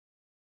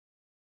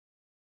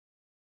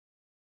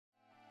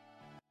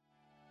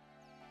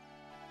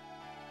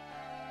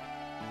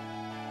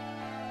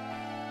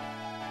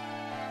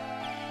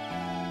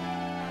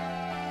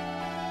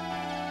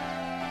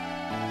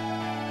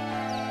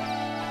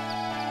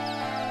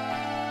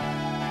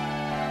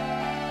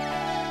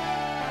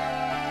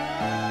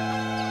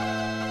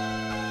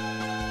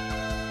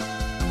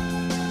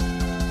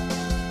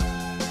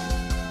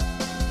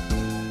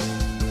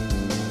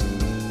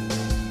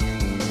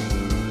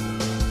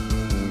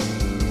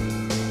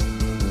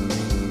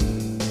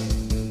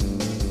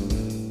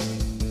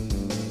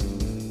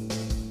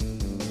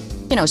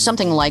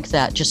something like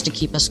that, just to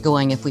keep us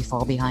going if we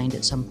fall behind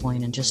at some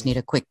point and just need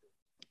a quick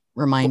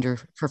reminder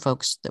for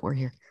folks that we're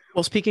here.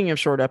 Well, speaking of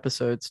short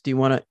episodes, do you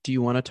want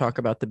to talk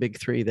about the big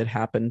three that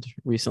happened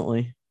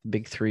recently? The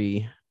big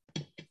three.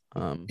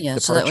 So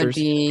that would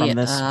be from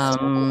this.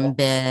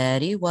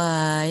 Betty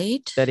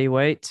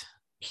White,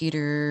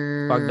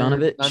 Peter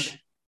Bogdanovich,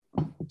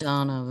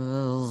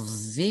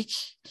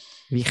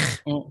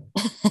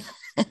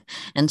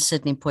 and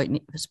Sidney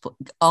Poitier.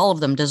 All of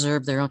them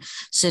deserve their own.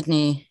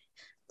 Sidney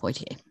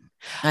Poitier.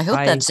 I hope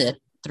that's it.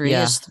 3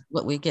 is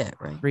what we get,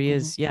 right? 3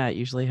 is, it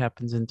usually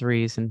happens in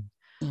 3s. And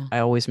I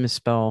always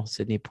misspell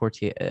Sidney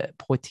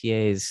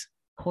Poitier's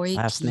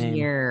last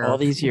name. All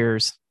these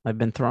years, I've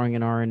been throwing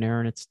an R in there,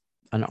 and it's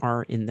an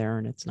R in there,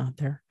 and it's not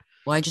there.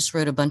 Well, I just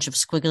wrote a bunch of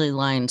squiggly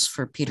lines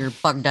for Peter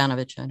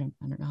Bogdanovich. I don't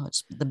know.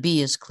 The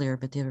B is clear,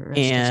 but the rest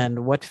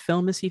And what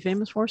film is he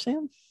famous for,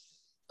 Sam?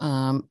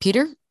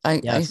 Peter? I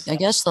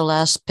guess the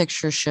Last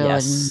Picture Show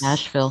in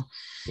Nashville.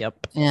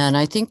 Yep. And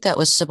I think that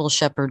was Sybil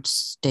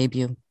Shepherd's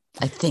debut.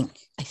 I think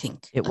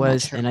it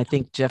was, sure. And I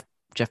think Jeff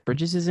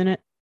Bridges is in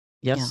it.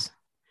 Yes.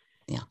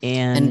 Yeah.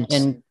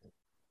 And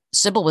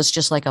Sybil was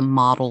just like a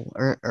model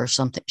or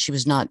something. She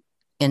was not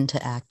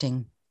into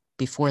acting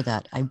before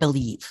that, I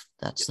believe.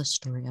 That's the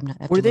story. I'm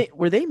not.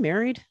 Were they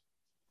married?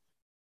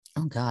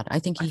 Oh God, I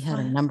think he had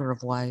a number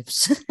of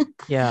wives.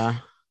 Yeah.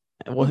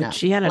 Well,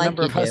 she had a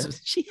number of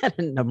husbands. She had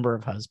a number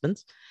of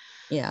husbands.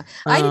 Yeah,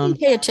 I didn't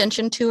pay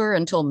attention to her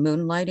until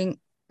Moonlighting,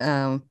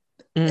 and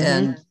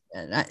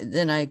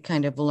then I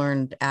kind of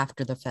learned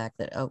after the fact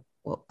that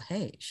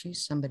hey,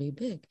 she's somebody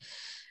big.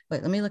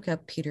 Wait, let me look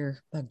up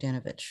Peter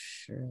Bogdanovich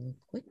really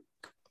quick.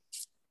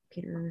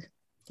 Peter,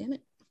 damn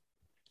it,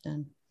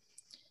 done.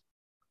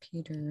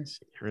 Peter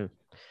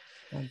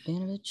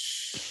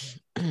Bogdanovich.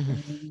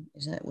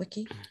 Is that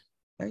Wiki?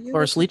 Are you?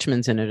 Cloris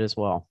Leachman's in it as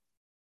well.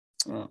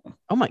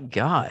 Oh my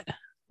God!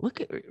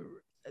 Look at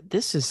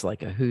this. Is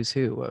like a who's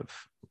who of.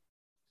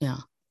 Yeah.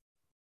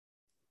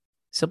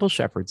 Sybil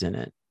Shepherd's in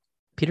it.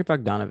 Peter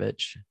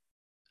Bogdanovich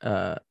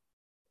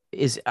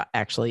is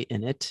actually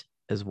in it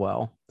as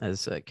well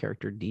as a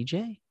character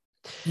DJ.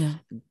 Yeah.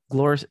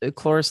 Cloris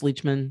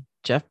Leachman,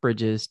 Jeff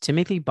Bridges,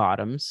 Timothy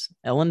Bottoms,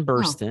 Ellen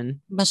Burstyn.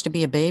 Must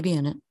be a baby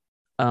in it.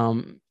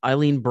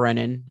 Eileen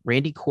Brennan,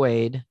 Randy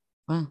Quaid.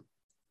 Wow.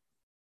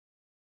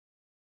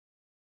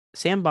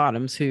 Sam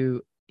Bottoms,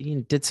 who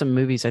did some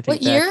movies, I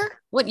think. What year?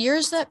 What year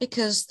is that?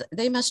 Because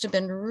they must have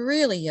been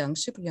really young,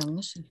 super young.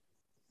 Listen.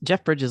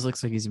 Jeff Bridges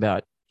looks like he's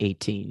about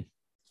 18.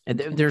 And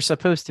they're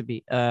supposed to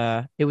be.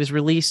 It was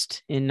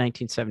released in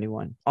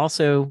 1971.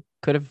 Also,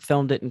 could have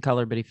filmed it in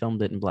color, but he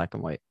filmed it in black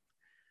and white.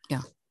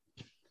 Yeah.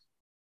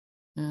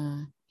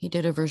 He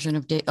did a version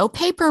of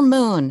Paper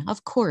Moon,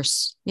 of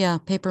course. Yeah,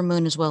 Paper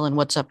Moon as well. And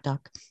What's Up,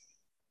 Doc?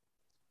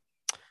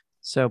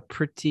 So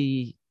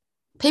pretty.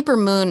 Paper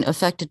Moon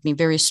affected me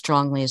very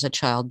strongly as a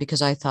child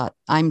because I thought,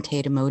 I'm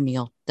Tatum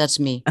O'Neal. That's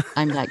me.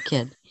 I'm that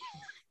kid.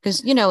 Because,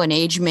 an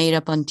age made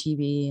up on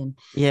TV and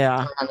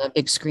on the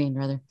big screen,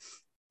 rather.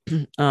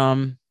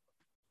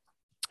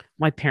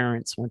 My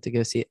parents went to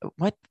go see it.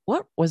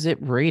 What was it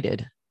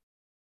rated?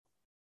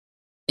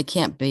 It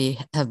can't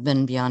have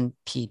been beyond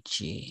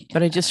PG.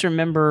 But I just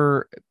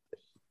remember,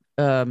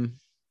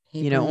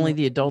 only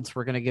the adults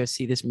were going to go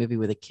see this movie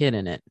with a kid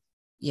in it.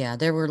 Yeah,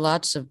 there were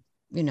lots of,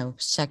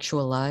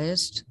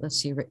 sexualized. Let's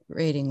see,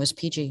 rating was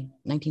PG,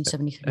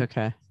 1973.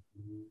 Okay.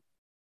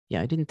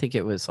 Yeah, I didn't think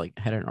it was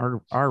had an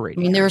R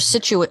rating. I mean, there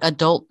were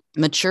adult,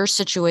 mature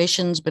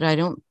situations, but I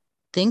don't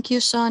think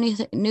you saw any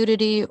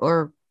nudity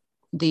or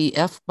the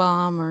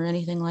F-bomb or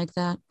anything like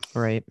that.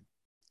 Right.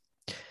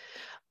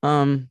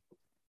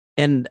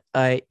 And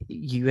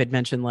you had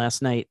mentioned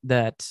last night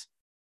that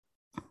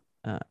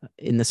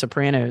in The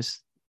Sopranos,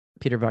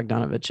 Peter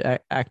Bogdanovich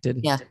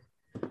acted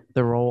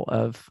the role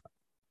of,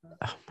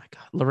 oh my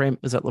God, Lorraine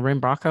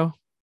Bracco?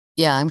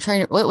 Yeah, I'm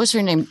trying to, what was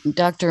her name?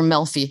 Dr.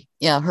 Melfi.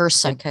 Yeah, her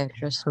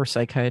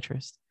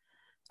psychiatrist.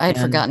 I had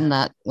forgotten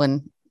that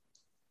when.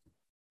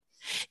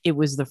 It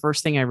was the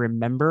first thing I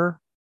remember,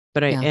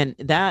 but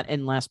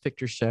and Last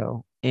Picture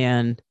Show.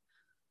 And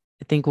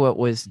I think what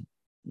was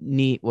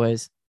neat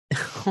was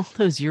all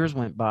those years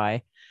went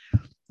by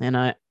and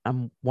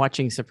I'm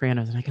watching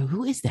Sopranos and I go,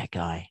 who is that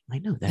guy? I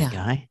know that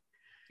guy.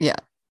 Yeah.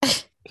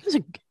 He was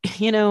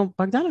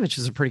Bogdanovich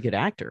is a pretty good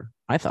actor,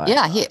 I thought.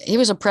 Yeah, he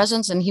was a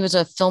presence and he was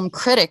a film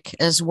critic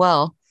as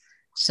well.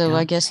 So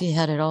I guess he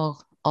had it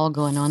all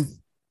going on.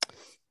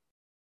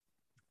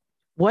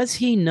 Was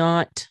he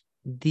not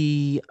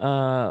the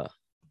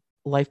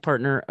life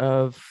partner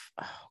of,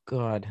 oh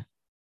God.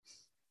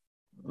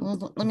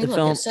 Well, let me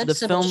look. It said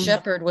Sybil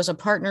Shepherd was a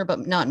partner,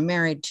 but not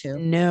married to.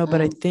 No,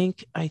 but I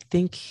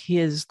think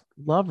his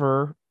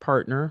lover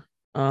partner,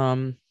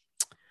 the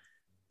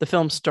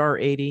film Star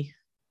 80.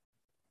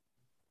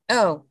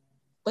 Oh,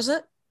 was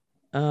it?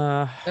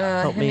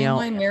 Help me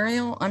out.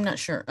 Muriel? I'm not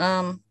sure.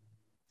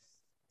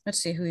 Let's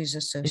see who he's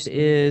associated. It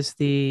is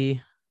the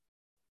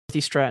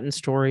Stratton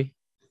story.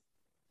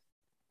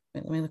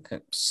 Wait, let me look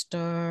up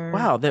Star.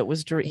 Wow, that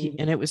was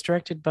and it was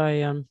directed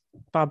by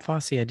Bob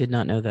Fosse. I did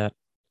not know that.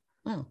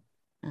 Oh,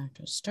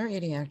 actress, star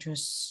 80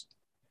 actress,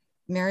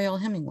 Mariel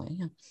Hemingway.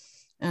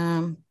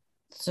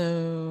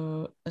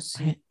 So let's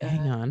see.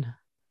 Hang on.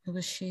 Who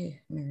was she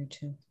married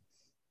to?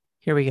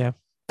 Here we go.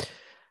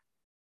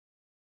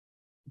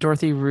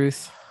 Dorothy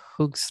Ruth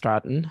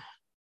Hoogstraten,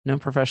 known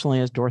professionally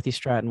as Dorothy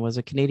Stratton, was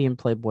a Canadian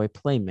Playboy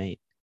playmate,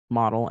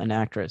 model, and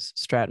actress.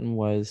 Stratton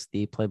was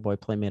the Playboy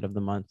Playmate of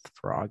the Month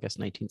for August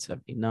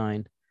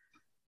 1979.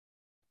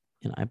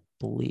 And I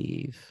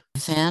believe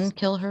fan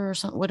kill her or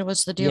something. What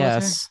was the deal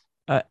with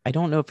her? I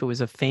don't know if it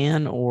was a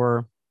fan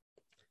or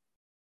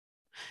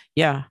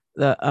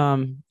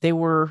they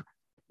were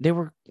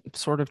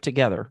sort of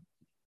together.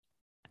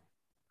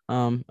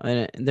 And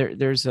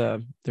there's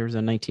a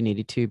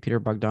 1982 Peter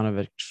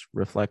Bogdanovich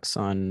reflects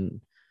on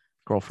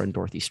girlfriend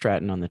Dorothy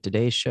Stratton on the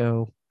Today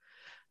Show.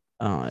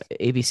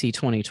 ABC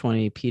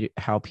 2020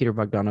 how Peter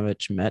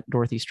Bogdanovich met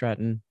Dorothy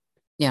Stratton.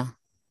 Yeah.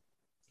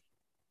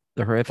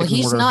 The horrific well,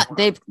 he's mortar.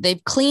 Not.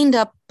 They've cleaned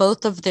up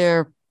both of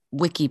their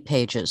wiki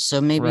pages, so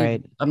maybe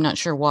right. I'm not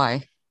sure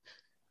why.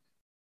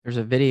 There's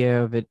a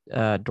video of it.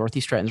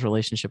 Dorothy Stratton's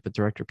relationship with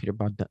director Peter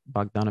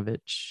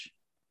Bogdanovich.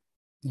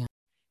 Yeah,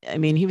 I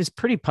mean, he was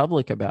pretty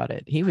public about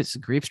it. He was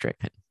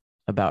grief-stricken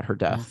about her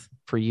death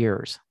for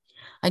years.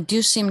 I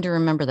do seem to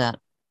remember that.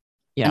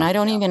 Yeah, and I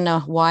don't even know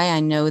why I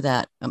know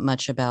that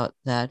much about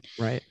that.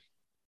 Right.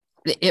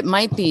 It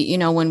might be,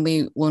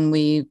 when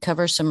we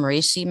cover some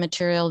racy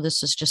material,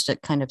 this is just a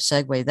kind of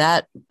segue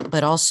that,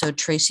 but also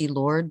Tracy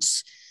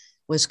Lords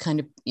was kind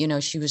of,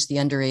 she was the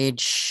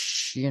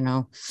underage,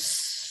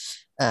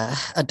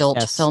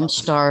 adult film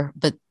star,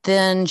 but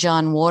then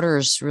John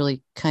Waters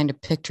really kind of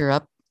picked her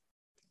up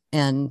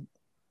and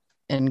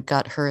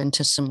got her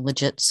into some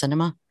legit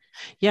cinema.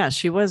 Yeah,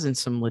 she was in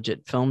some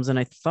legit films, and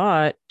I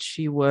thought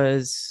she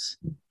was,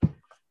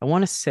 I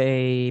want to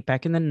say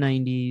back in the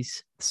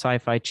 90s,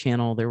 Sci-Fi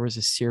Channel, there was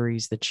a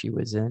series that she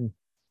was in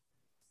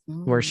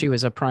where she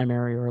was a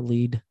primary or a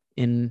lead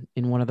in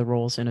one of the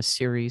roles in a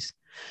series.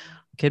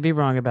 Could be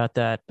wrong about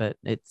that, but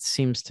it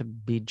seems to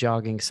be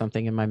jogging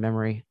something in my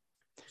memory.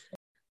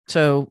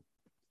 So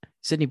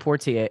Sidney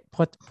Poitier,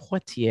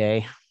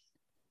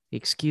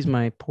 excuse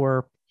my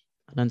poor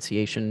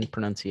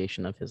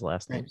pronunciation of his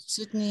last name.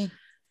 Sidney.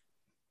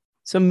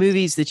 Some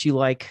movies that you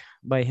like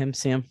by him,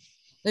 Sam?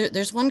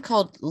 There's one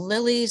called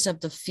Lilies of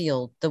the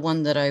Field, the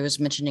one that I was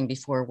mentioning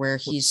before, where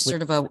he's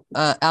sort of a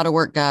out of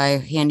work guy,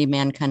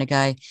 handyman kind of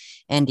guy,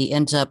 and he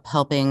ends up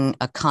helping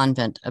a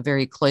convent, a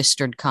very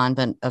cloistered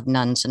convent of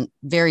nuns, and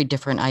very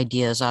different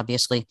ideas,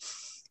 obviously,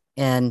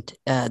 and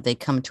they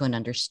come to an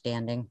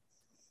understanding.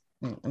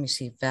 Let me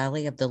see,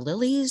 Valley of the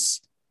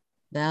Lilies,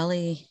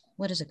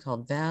 what is it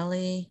called?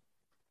 Valley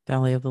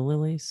of the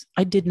Lilies.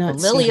 I did not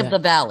see Lily of the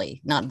Valley,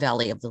 not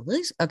Valley of the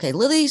Lilies. Okay,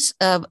 Lilies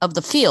of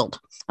the Field.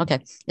 Okay,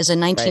 is a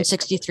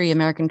 1963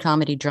 American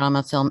comedy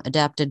drama film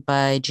adapted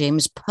by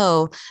James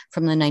Poe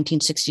from the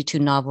 1962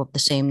 novel of the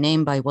same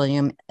name by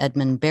William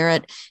Edmund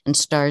Barrett and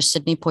stars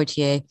Sidney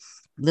Poitier,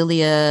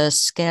 Lilia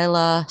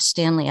Scala,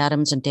 Stanley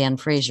Adams, and Dan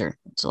Fraser.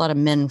 It's a lot of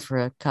men for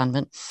a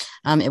convent.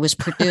 It was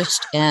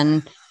produced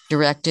and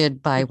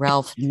directed by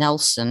Ralph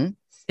Nelson.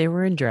 They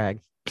were in drag.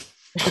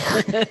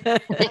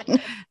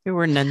 There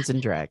were nuns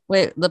in drag.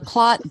 Wait, the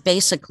plot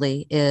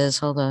basically is,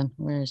 hold on,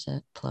 where is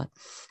that plot?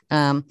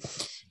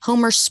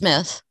 Homer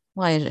Smith.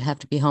 Why did it have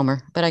to be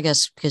Homer? But I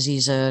guess because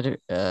he's a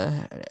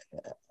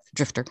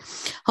drifter.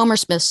 Homer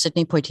Smith,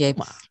 Sidney Poitier,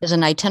 is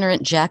an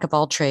itinerant jack of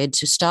all trades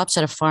who stops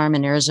at a farm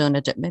in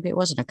Arizona. Maybe it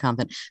wasn't a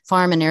convent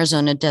farm in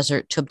Arizona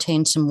desert to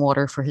obtain some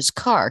water for his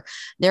car.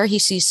 There he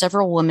sees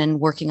several women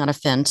working on a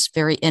fence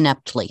very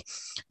ineptly.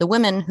 The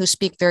women, who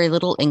speak very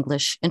little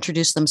English,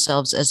 introduce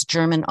themselves as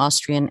German,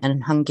 Austrian,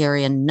 and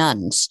Hungarian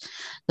nuns.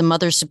 The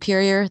Mother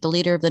Superior, the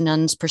leader of the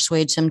nuns,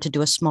 persuades him to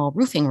do a small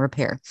roofing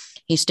repair.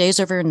 He stays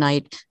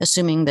overnight,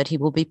 assuming that he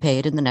will be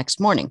paid in the next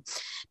morning.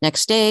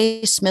 Next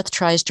day, Smith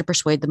tries to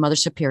persuade the Mother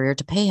Superior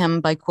to pay him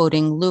by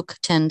quoting Luke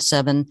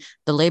 10:7,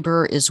 "The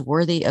laborer is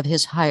worthy of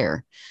his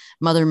hire."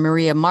 Mother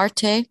Maria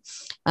Marte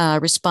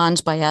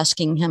responds by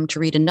asking him to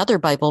read another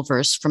Bible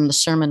verse from the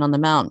Sermon on the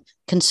Mount.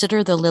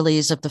 "Consider the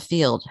lilies of the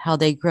field, how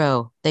they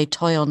grow. They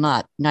toil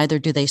not, neither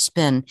do they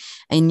spin.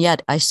 And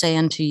yet I say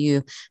unto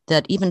you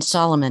that even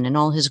Solomon in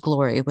all his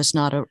glory was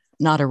not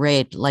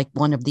arrayed like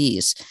one of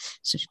these."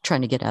 So she's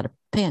trying to get out of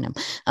paying him.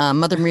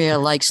 Mother Maria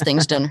likes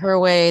things done her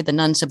way. The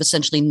nuns have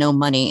essentially no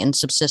money and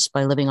subsist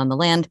by living on the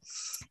land,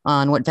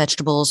 on what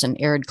vegetables and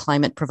arid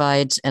climate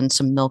provides, and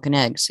some milk and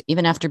eggs.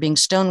 Even after being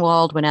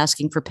stonewalled when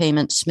asking for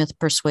payment, Smith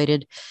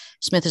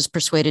is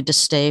persuaded to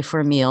stay for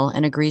a meal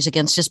and agrees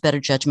against his better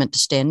judgment to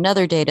stay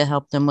another day to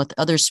help them with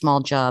other small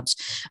jobs,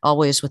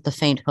 always with the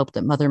faint hope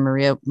that Mother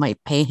Maria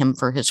might pay him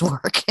for his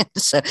work.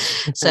 so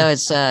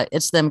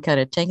it's them kind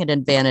of taking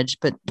advantage,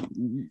 but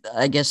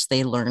I guess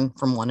they learn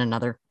from one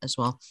another as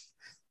well.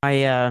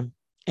 And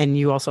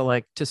you also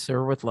like To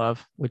Serve with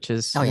Love, which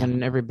is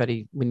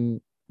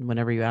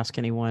whenever you ask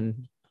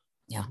anyone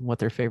what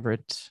their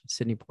favorite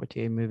Sidney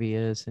Poitier movie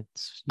is,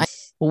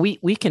 Well,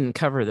 we can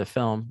cover the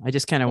film. I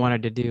just kind of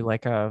wanted to do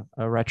like a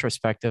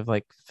retrospective,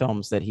 like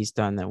films that he's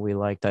done that we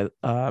liked.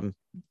 In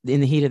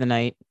the Heat of the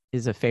Night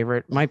is a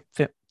favorite. My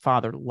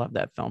father loved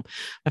that film.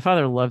 My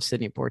father loved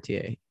Sidney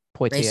Poitier.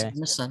 Raisin in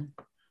the Sun.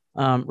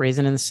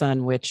 Raisin in the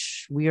Sun,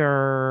 which we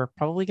are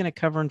probably going to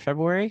cover in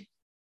February.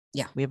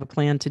 Yeah, we have a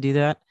plan to do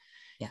that.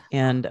 Yeah,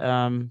 and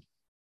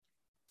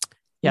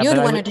you had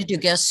wanted to do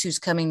Guess Who's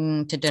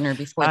Coming to Dinner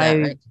before that,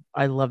 right?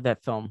 I love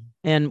that film,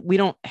 and we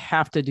don't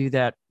have to do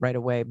that right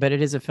away, but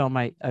it is a film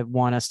I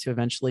want us to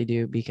eventually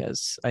do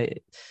because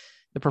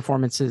the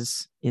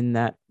performances in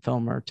that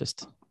film are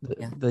just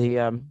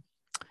the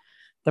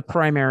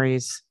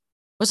primaries.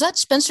 Was that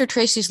Spencer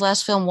Tracy's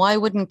last film? Why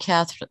wouldn't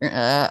Katharine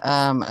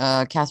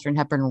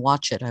Hepburn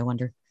watch it? I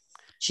wonder.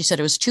 She said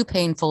it was too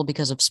painful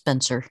because of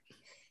Spencer.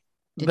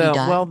 Did he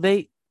die? Well,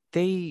 they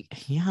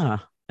yeah.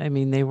 I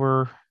mean, they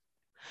were.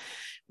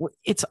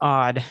 It's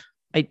odd.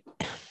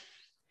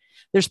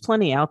 There's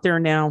plenty out there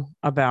now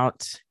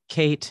about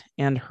Kate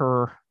and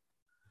her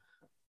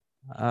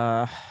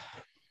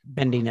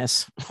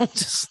bendiness.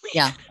 Just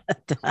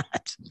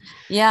that.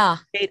 Yeah.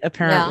 Kate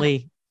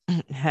apparently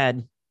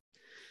had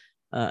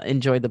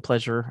enjoyed the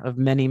pleasure of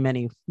many,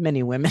 many,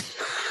 many women.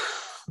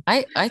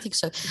 I think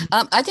so.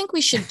 I think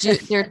we should do.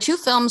 There are two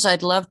films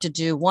I'd love to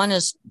do. One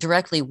is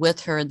directly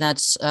with her, and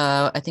that's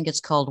I think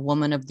it's called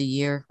Woman of the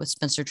Year with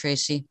Spencer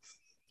Tracy.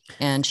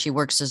 And she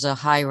works as a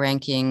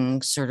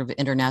high-ranking sort of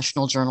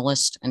international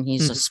journalist, and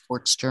he's a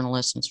sports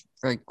journalist, and it's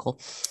very cool.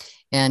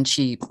 And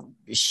she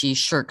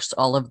shirks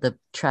all of the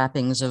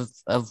trappings of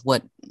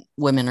what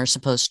women are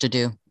supposed to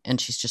do, and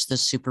she's just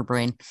this super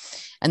brain.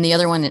 And the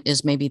other one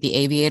is maybe The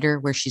Aviator,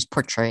 where she's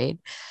portrayed.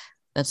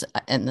 That's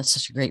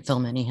such a great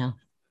film, anyhow.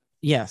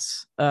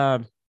 Yes,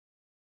 the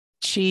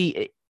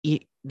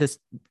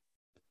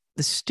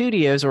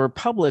studios, or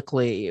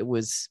publicly, it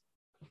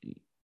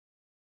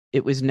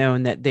was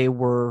known that they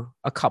were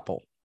a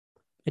couple.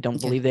 I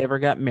don't believe they ever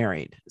got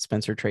married,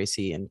 Spencer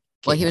Tracy and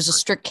Kate. Well, he was a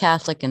strict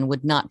Catholic and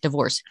would not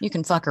divorce. You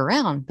can fuck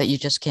around, but you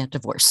just can't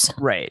divorce.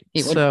 Right.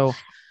 So,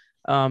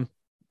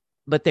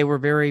 but they were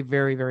very,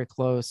 very, very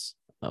close.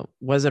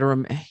 Was it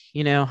well,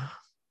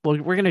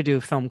 we're going to do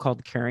a film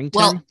called Carrington.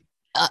 Well,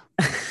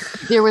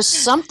 there was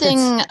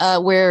something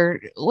where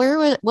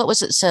what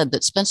was it said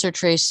that Spencer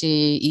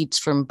Tracy eats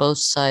from both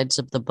sides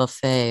of the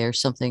buffet or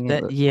something?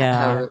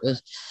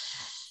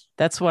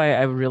 That's why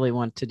I really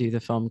want to do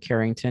the film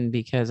Carrington,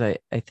 because I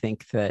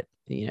think that,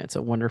 it's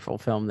a wonderful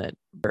film that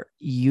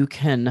you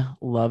can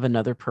love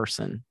another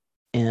person,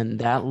 and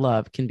that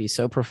love can be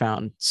so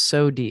profound,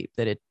 so deep,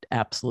 that it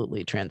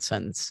absolutely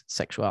transcends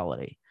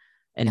sexuality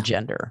and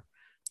gender.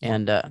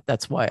 And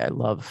that's why I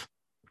love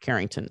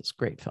Carrington. It's a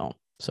great film.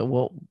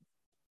 So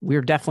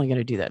we're definitely going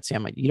to do that,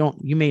 Sam.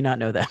 You may not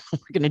know that.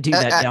 We're going to do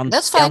that down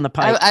the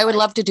pipe. I would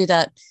love to do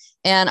that.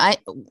 And I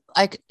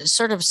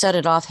sort of said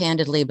it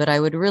offhandedly, but I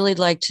would really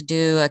like to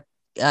do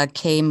a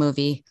K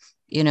movie,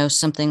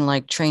 something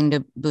like Train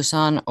to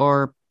Busan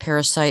or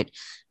Parasite,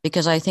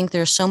 because I think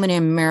there's so many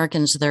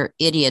Americans that are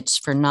idiots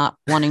for not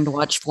wanting to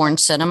watch foreign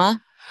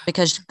cinema,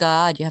 because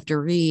God, you have to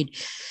read,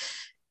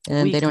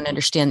 and they don't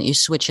understand that you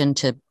switch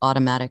into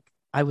automatic.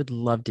 I would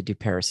love to do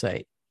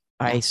Parasite.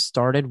 Yeah. I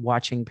started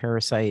watching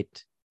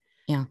Parasite.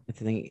 Yeah.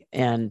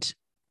 And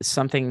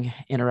something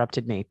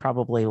interrupted me,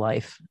 probably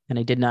life. And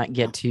I did not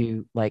get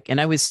to and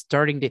I was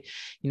starting to,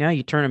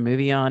 you turn a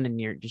movie on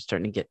and you're just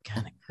starting to get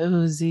kind of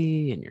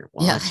cozy, and you're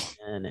watching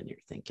and you're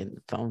thinking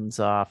the phone's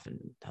off and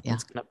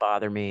nothing's going to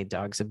bother me.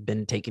 Dogs have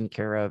been taken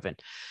care of.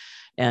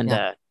 And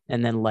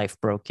then life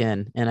broke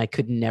in, and I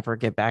could never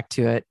get back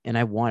to it. And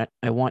I want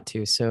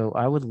to, so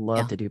I would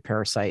love to do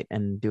Parasite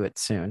and do it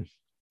soon.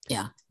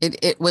 Yeah.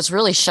 It was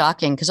really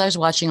shocking, because I was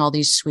watching all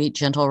these sweet,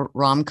 gentle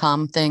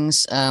rom-com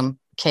things,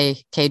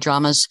 K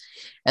dramas,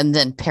 and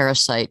then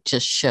Parasite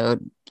just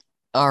showed,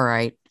 all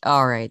right,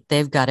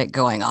 they've got it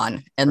going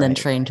on. And then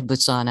Train to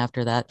Busan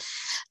after that.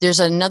 There's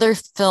another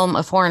film,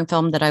 a foreign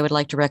film, that I would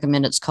like to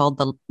recommend. It's called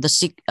The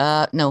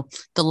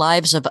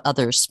Lives of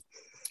Others.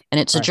 And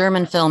it's a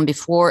German film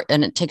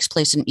and it takes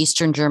place in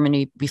Eastern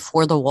Germany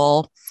before the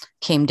wall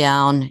came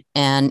down,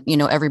 and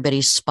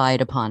everybody's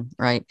spied upon,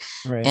 right?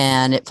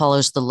 And it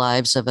follows the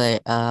lives of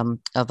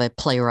a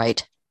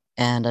playwright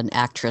and an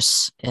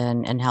actress,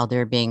 and how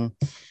they're being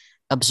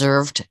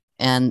observed,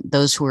 and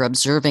those who are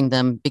observing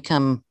them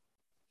become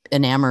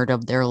enamored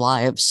of their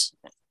lives.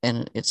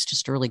 And it's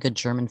just a really good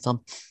German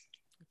film.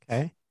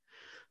 Okay,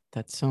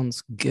 that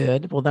sounds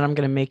good. Well, then I'm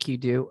going to make you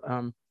do.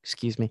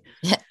 Excuse me.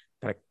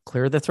 Gotta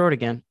clear the throat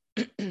again.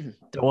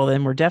 Well,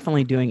 then we're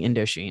definitely doing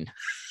Indochine.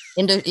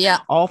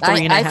 All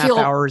 3.5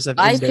 hours of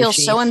Indochine. I feel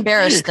so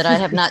embarrassed that I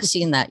have not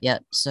seen that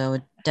yet. So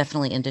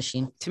definitely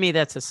Indochine. To me,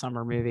 that's a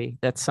summer movie.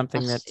 That's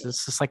something that's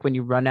just like when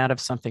you run out of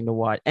something to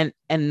watch. And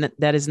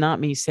that is not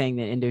me saying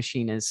that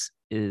Indochine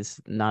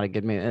is not a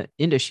good movie.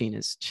 Indochine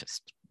is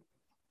just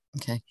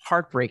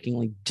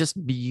heartbreakingly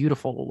just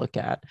beautiful to look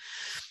at.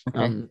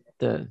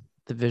 The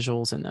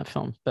visuals in that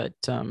film. But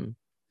Catherine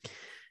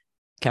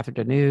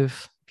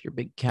Deneuve, If you're a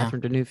big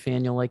Catherine Deneuve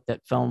fan, you'll like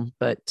that film,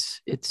 but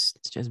it's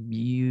just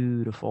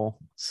beautiful.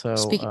 So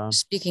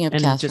speaking of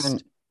and Catherine,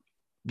 just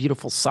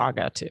beautiful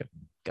saga too.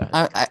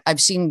 I've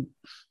seen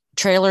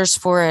trailers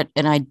for it,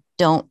 and I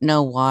don't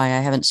know why I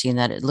haven't seen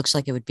that. It looks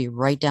like it would be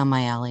right down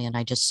my alley, and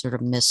I just sort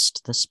of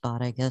missed the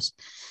spot, I guess,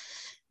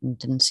 and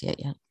didn't see it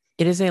yet.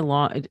 It is a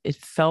long. It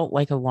felt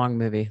like a long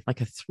movie,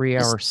 like a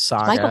 3-hour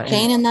saga. Michael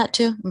Caine in that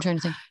too? I'm trying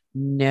to think.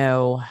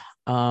 No,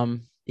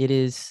 it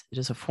is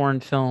a foreign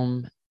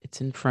film. It's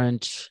in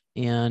French,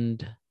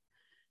 and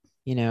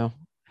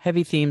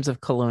heavy themes of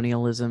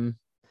colonialism.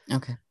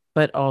 Okay,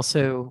 but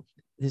also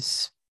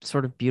this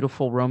sort of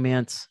beautiful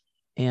romance,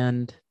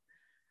 and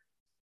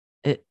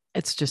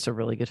it's just a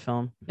really good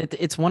film.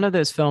 It's one of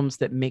those films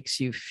that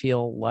makes you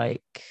feel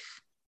like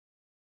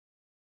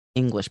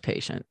English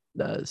Patient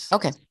does.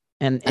 Okay.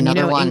 And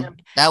another one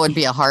that would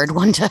be a hard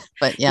one to,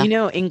 but yeah,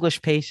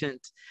 English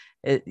Patient.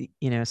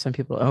 Some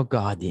people, oh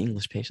God, the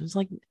English Patient. It's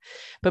like,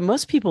 but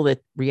most people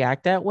that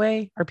react that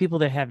way are people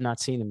that have not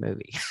seen the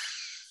movie.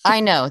 I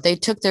know they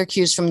took their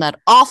cues from that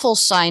awful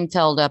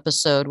Seinfeld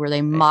episode where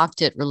they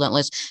mocked it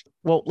relentless.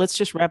 Well, let's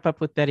just wrap up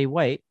with Betty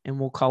White and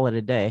we'll call it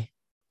a day.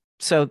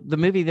 So the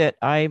movie that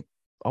I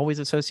always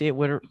associate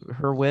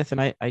her with,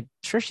 and I'm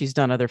sure she's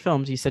done other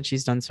films. You said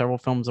she's done several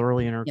films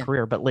early in her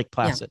career, but Lake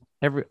Placid.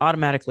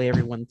 Automatically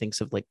everyone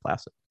thinks of Lake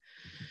Placid.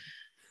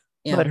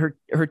 Yeah. But her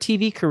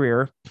TV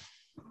career,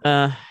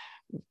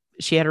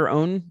 she had her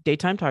own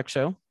daytime talk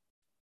show.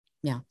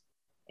 Yeah.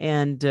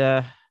 And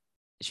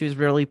she was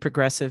really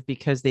progressive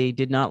because they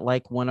did not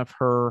like one of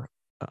her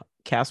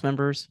cast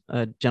members,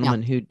 a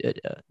gentleman who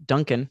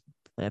Duncan,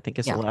 I think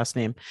is the last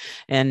name,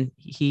 and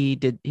he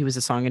was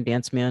a song and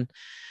dance man,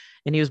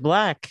 and he was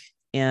black,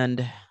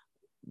 and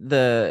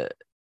the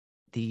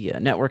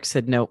network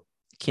said nope,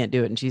 can't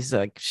do it, and she's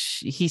like,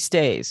 he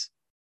stays,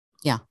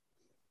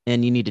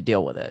 and you need to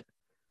deal with it.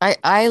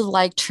 I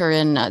liked her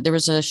in there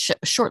was a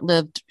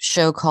short-lived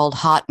show called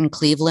Hot in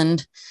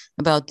Cleveland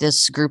about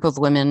this group of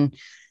women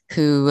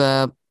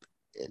who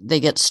they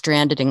get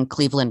stranded in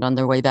Cleveland on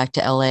their way back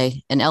to LA,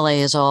 and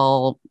LA is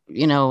all,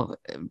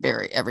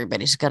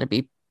 everybody's got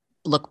to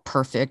look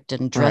perfect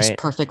and dressed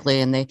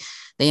perfectly. And they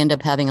end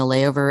up having a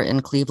layover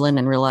in Cleveland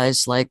and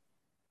realize like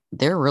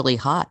they're really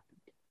hot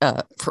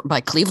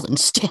by Cleveland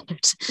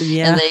standards.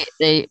 Yeah. And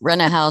they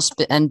rent a house,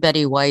 and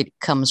Betty White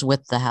comes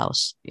with the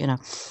house,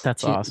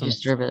 That's awesome.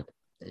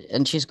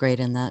 And she's great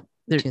in that.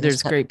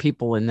 There's great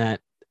people in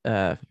that,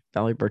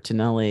 Valerie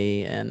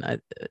Bertinelli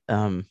and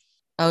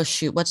oh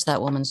shoot, what's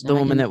that woman's name? The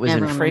woman that was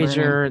in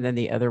Frasier, and then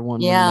the other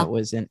woman that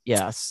was in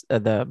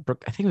the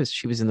Brooke. I think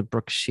she was in the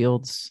Brooke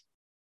Shields.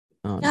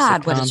 God,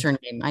 sitcom. What is her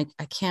name?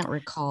 I can't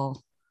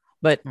recall.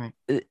 But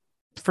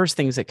first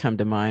things that come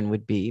to mind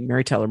would be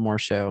Mary Tyler Moore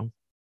Show.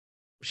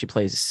 She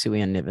plays Sue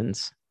Ann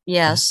Nivens.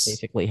 Yes,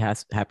 basically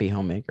has Happy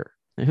Homemaker.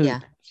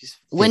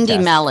 Wendy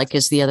Malick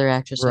is the other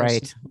actress.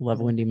 Right, love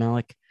Wendy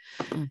Malick.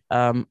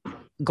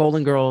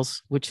 Golden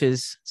Girls, which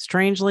is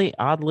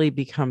oddly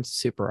become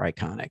super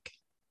iconic.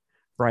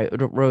 Right,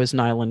 Rose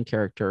Nyland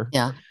character.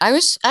 Yeah, I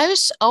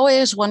was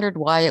always wondered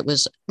why it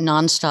was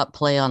nonstop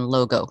play on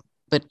Logo,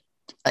 but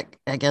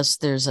I guess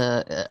there's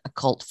a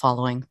cult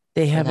following.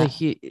 They have a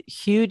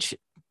huge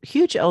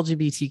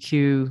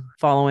LGBTQ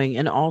following,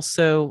 and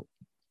also,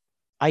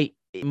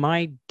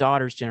 my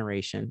daughter's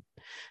generation,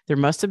 there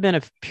must have been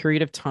a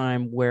period of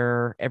time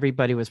where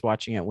everybody was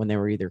watching it when they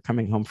were either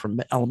coming home from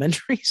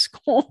elementary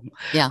school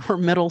or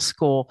middle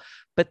school,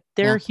 but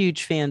they're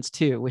huge fans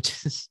too,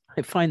 which is,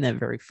 I find that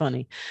very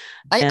funny.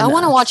 I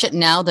want to watch it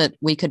now that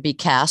we could be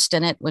cast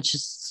in it, which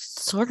is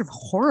sort of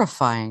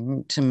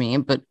horrifying to me,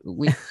 but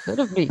we could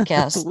have been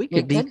cast. we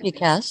could be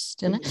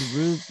cast in it.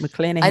 Ruth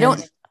McClanahan. I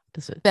don't.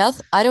 Beth,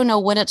 I don't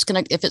know when if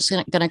it's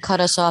gonna cut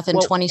us off in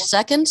 20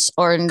 seconds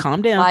or in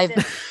calm down. 5.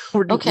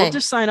 Okay, we'll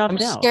just sign off. I'm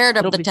now. Scared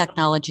of the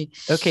technology.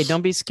 Okay,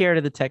 don't be scared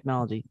of the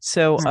technology.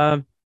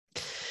 So,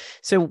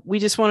 so we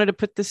just wanted to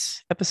put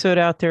this episode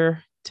out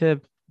there to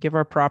give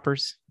our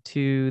propers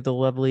to the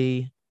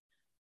lovely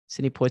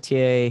Sidney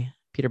Poitier,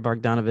 Peter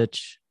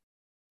Bogdanovich,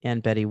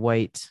 and Betty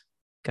White.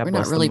 God bless them. We're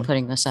not really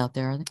putting this out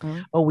there, are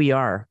we? Oh, we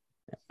are.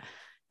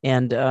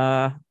 And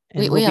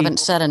we haven't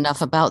said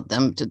enough about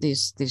them, to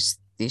these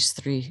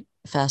 3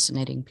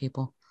 fascinating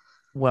people.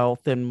 Well,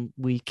 then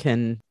we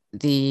can.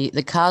 The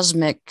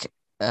cosmic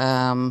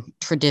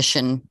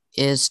tradition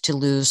is to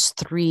lose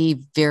 3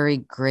 very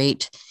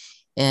great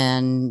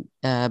and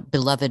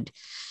beloved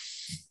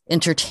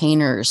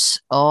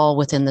entertainers, all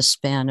within the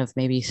span of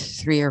maybe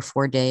 3 or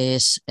 4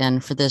 days.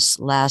 And for this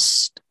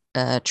last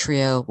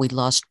trio, we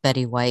lost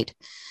Betty White,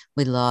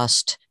 we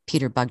lost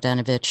Peter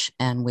Bogdanovich,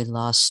 and we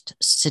lost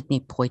Sidney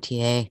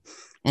Poitier.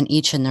 And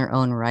each in their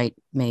own right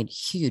made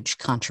huge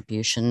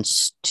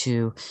contributions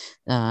to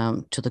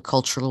the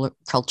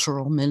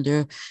cultural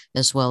milieu,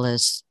 as well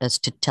as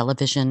to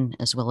television,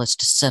 as well as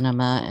to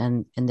cinema,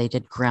 and they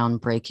did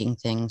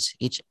groundbreaking things,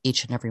 each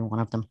and every one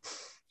of them.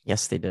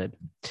 Yes, they did,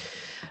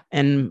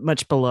 and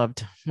much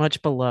beloved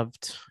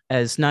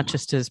as not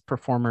just as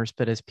performers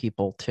but as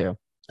people too.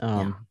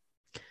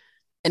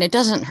 And it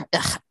doesn't,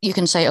 you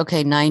can say,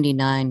 okay,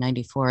 99,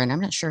 94. And I'm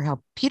not sure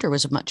how Peter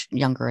was much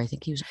younger. I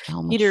think he was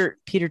almost.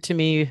 Peter to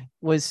me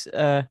was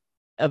of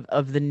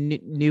the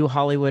new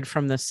Hollywood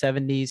from the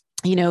 70s.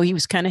 You know, he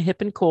was kind of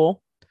hip and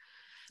cool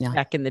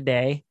back in the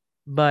day.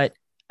 But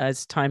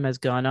as time has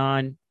gone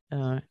on,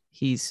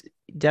 he's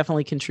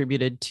definitely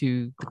contributed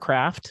to the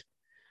craft.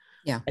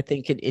 Yeah. I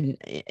think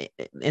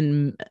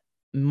in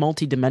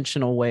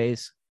multi-dimensional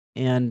ways.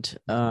 And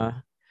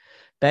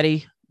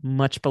Betty,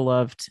 much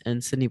beloved,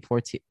 and Sidney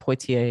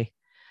Poitier.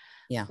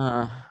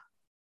 Yeah.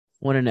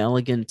 What an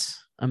elegant,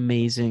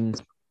 amazing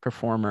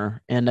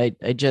performer. And I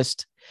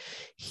just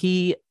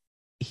he's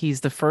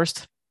the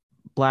first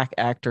Black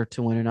actor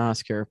to win an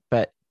Oscar,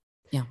 but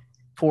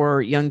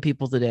for young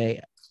people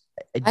today,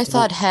 I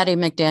thought Hattie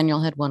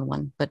McDaniel had won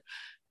one, but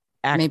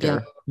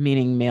actor,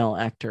 meaning male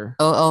actor.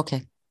 Oh,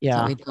 okay.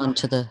 Yeah, we'd gone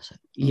to the.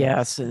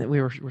 Yes,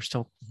 we're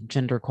still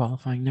gender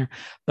qualifying there,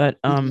 but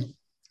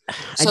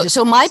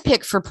So my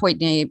pick for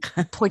Sidney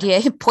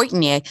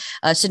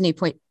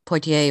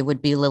Poitier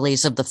would be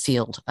Lilies of the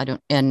Field.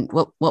 And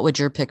what would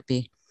your pick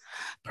be?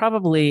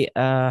 Probably,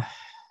 I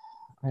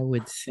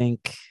would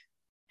think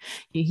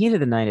Heat of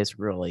the Night is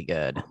really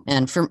good.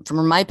 And for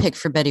my pick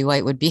for Betty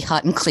White would be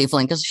Hot in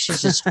Cleveland, because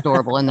she's just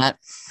adorable in that.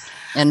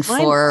 And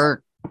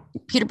for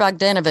Peter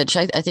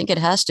Bogdanovich, I think it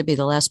has to be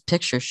The Last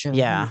Picture Show.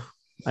 Yeah,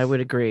 I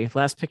would agree.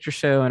 Last Picture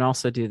Show, and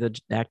also do the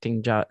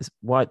acting job.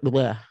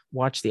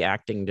 Watch the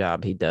acting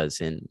job he does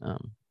in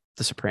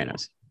The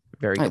Sopranos.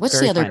 Very good. What's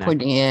very the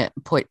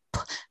other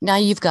now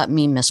you've got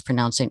me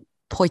mispronouncing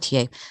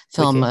Poitier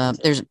film.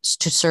 There's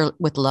To Sir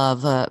with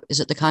Love. Is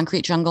it The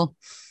Concrete Jungle?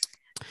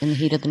 In the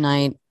Heat of the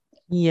Night.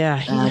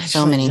 Yeah,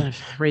 so many.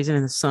 Raisin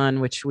in the Sun,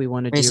 which we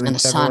want to Raisin do in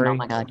February. Sun. Oh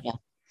my God, yeah.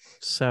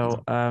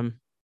 So,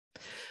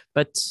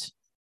 but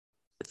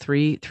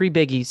three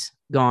biggies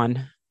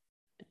gone.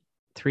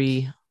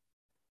 Three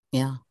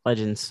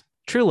legends,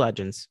 true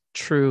legends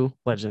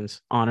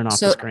on and off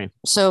the screen.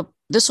 So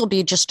this will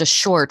be just a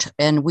short,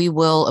 and we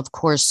will, of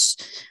course,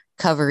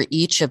 cover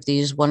each of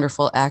these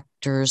wonderful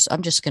actors.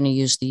 I'm just going to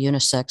use the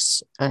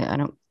unisex. I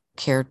don't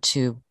care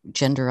to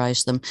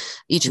genderize them.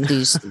 Each of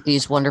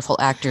these wonderful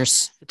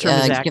actors,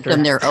 give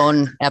them their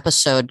own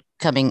episode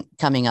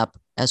coming up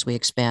as we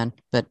expand.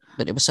 But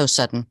it was so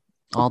sudden,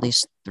 all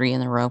these three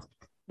in a row.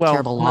 Well,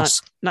 terrible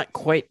loss. Not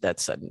quite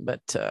that sudden,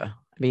 but I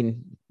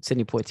mean,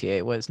 Sidney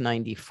Poitier was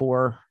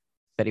 94.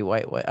 Betty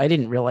White. I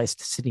didn't realize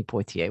Sidney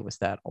Poitier was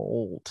that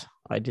old.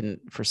 I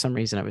didn't, for some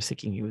reason, I was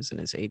thinking he was in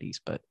his 80s,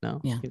 but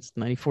no, he's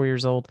 94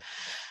 years old.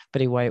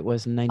 Betty White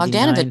was 99.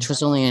 Bogdanovich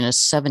was only in his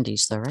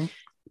 70s, though, right?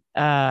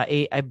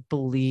 I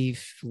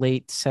believe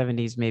late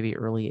 70s, maybe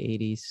early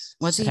 80s.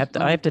 Was he?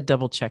 I have to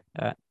double check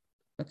that.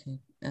 Okay.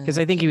 Because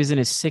I think he was in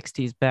his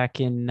 60s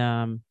back in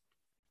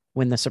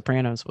when The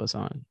Sopranos was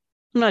on.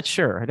 I'm not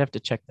sure. I'd have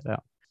to check that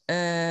out.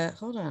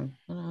 Hold on.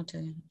 I'll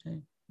tell you.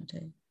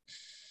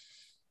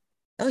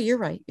 Oh, you're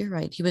right.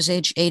 He was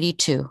age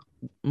 82.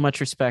 Much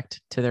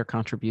respect to their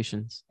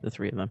contributions, the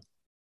three of them.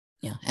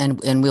 Yeah,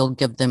 and we'll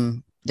give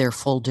them their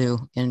full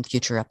due in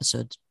future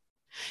episodes.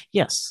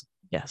 Yes.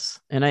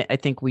 And I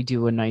think we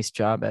do a nice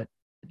job at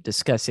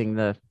discussing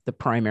the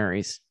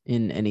primaries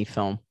in any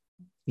film.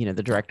 You know,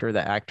 the director,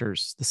 the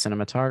actors, the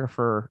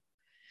cinematographer.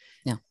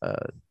 Yeah.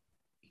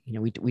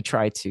 We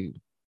try to,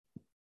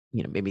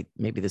 maybe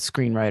the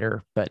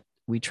screenwriter, but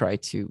we try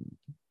to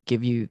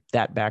give you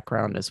that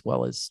background as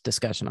well as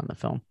discussion on the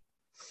film.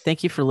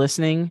 Thank you for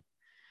listening.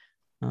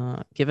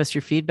 Give us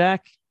your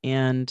feedback,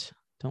 and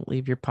don't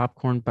leave your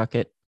popcorn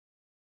bucket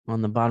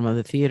on the bottom of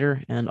the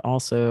theater. And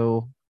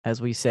also,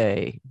 as we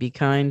say, be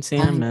kind,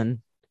 Sam, and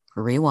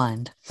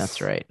rewind. That's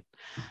right.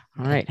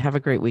 All right. Have a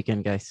great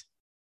weekend, guys.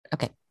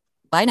 Okay.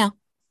 Bye now.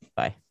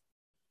 Bye.